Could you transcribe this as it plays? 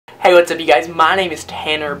Hey, what's up you guys? My name is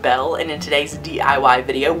Tanner Bell, and in today's DIY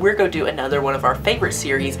video, we're going to do another one of our favorite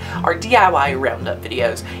series, our DIY Roundup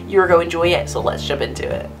videos. You're going to enjoy it, so let's jump into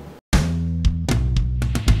it.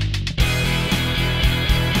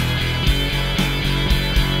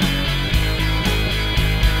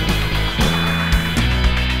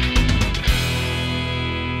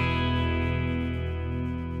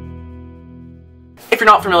 If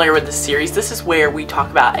you're not familiar with this series, this is where we talk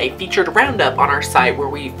about a featured roundup on our site where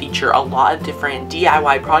we feature a lot of different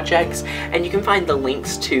DIY projects, and you can find the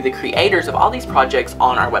links to the creators of all these projects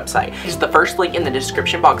on our website. It's the first link in the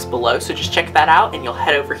description box below, so just check that out and you'll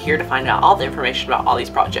head over here to find out all the information about all these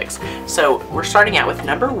projects. So we're starting out with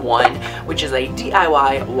number one, which is a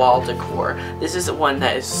DIY wall decor. This is one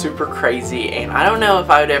that is super crazy, and I don't know if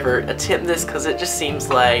I would ever attempt this because it just seems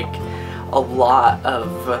like a lot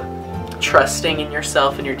of trusting in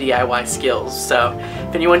yourself and your DIY skills. So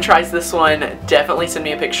if anyone tries this one, definitely send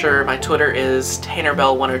me a picture. My Twitter is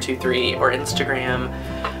TannerBell1023 or Instagram.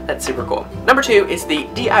 That's super cool. Number two is the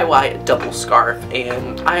DIY double scarf,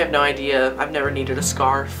 and I have no idea. I've never needed a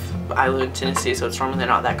scarf. I live in Tennessee, so it's normally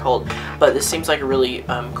not that cold, but this seems like a really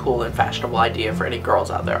cool and fashionable idea for any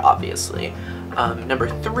girls out there, obviously. Number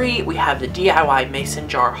three, we have the DIY mason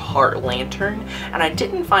jar heart lantern, and I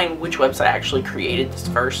didn't find which website actually created this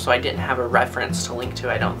first, so I didn't have a reference to link to,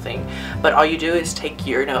 I don't think. But all you do is take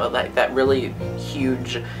your, like that really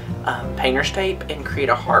huge painter's tape and create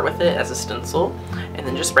a heart with it as a stencil, and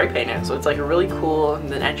then just spray paint it. So it's like a really cool, and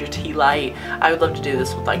then add your tea light. I would love to do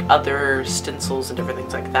this with like other stencils and different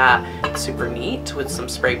things like that. It's super neat with some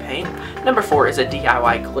spray paint. Number four is a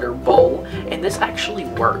DIY glitter bowl, and this actually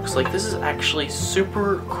works. Like, this is actually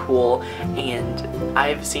super cool, and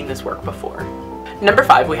I've seen this work before. Number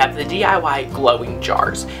five, we have the DIY glowing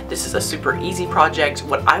jars. This is a super easy project.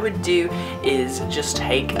 What I would do is just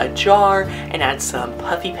take a jar and add some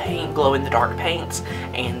puffy paint, glow-in-the-dark paints,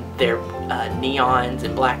 and their neons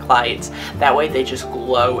and black lights. That way they just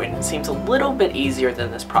glow, and it seems a little bit easier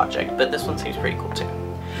than this project, but this one seems pretty cool too.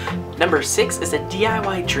 Number six is a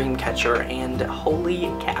DIY dream catcher, and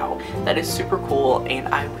holy cow, that is super cool, and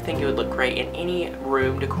I think it would look great in any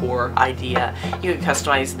room decor idea. You can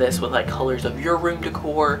customize this with like colors of your room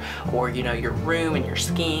decor, or your room and your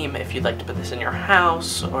scheme. If you'd like to put this in your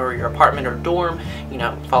house or your apartment or dorm,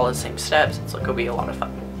 follow the same steps. It's like, it'll be a lot of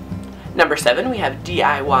fun. Number seven, we have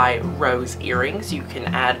DIY rose earrings. You can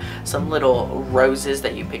add some little roses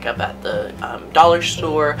that you pick up at the dollar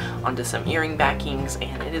store onto some earring backings,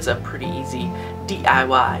 and it is a pretty easy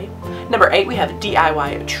DIY. Number eight, we have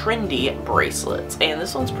DIY trendy bracelets, and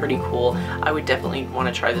this one's pretty cool. I would definitely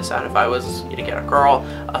want to try this out if I was to get a girl.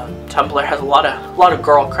 Tumblr has a lot of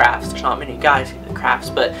girl crafts. There's not many guys crafts,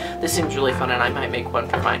 but this seems really fun, and I might make one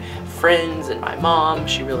for my friends and my mom.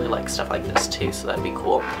 She really likes stuff like this too, so that'd be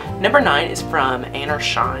cool. Number nine is from Anna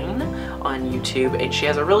Shine on YouTube, and she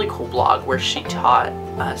has a really cool blog where she taught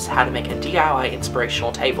us how to make a DIY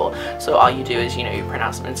inspirational table. So all you do is, you print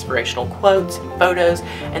out some inspirational quotes and photos,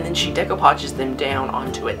 and then she decoupages them down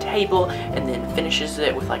onto a table and then finishes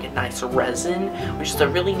it with like a nice resin, which is a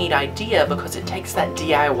really neat idea because it takes that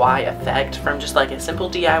DIY effect from just like a simple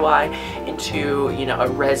DIY into, a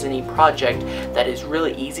resiny project that is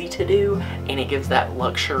really easy to do, and it gives that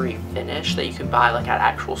luxury finish that you can buy like at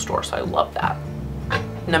actual stores. So I love that.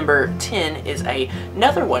 Number 10 is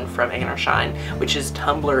another one from Anna Shine, which is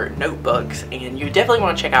Tumblr notebooks, and you definitely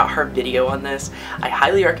want to check out her video on this. I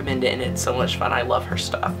highly recommend it, and it's so much fun. I love her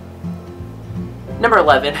stuff. Number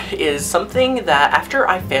 11 is something that after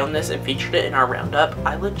I found this and featured it in our roundup,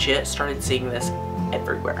 I legit started seeing this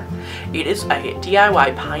everywhere. It is a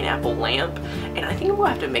DIY pineapple lamp, and I think I'm gonna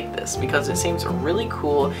have to make this because it seems really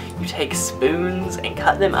cool. You take spoons and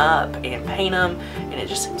cut them up and paint them, and it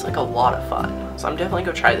just seems like a lot of fun. So I'm definitely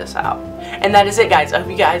gonna try this out. And that is it, guys. I hope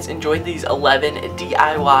you guys enjoyed these 11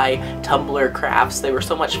 DIY Tumblr crafts. They were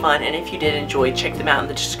so much fun, and if you did enjoy, check them out in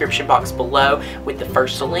the description box below with the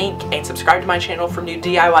first link, and subscribe to my channel for new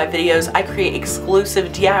DIY videos. I create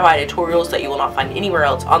exclusive DIY tutorials that you will not find anywhere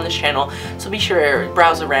else on this channel, so be sure to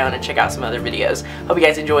browse around and check out some other videos. Hope you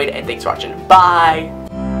guys enjoyed, and thanks for watching. Bye!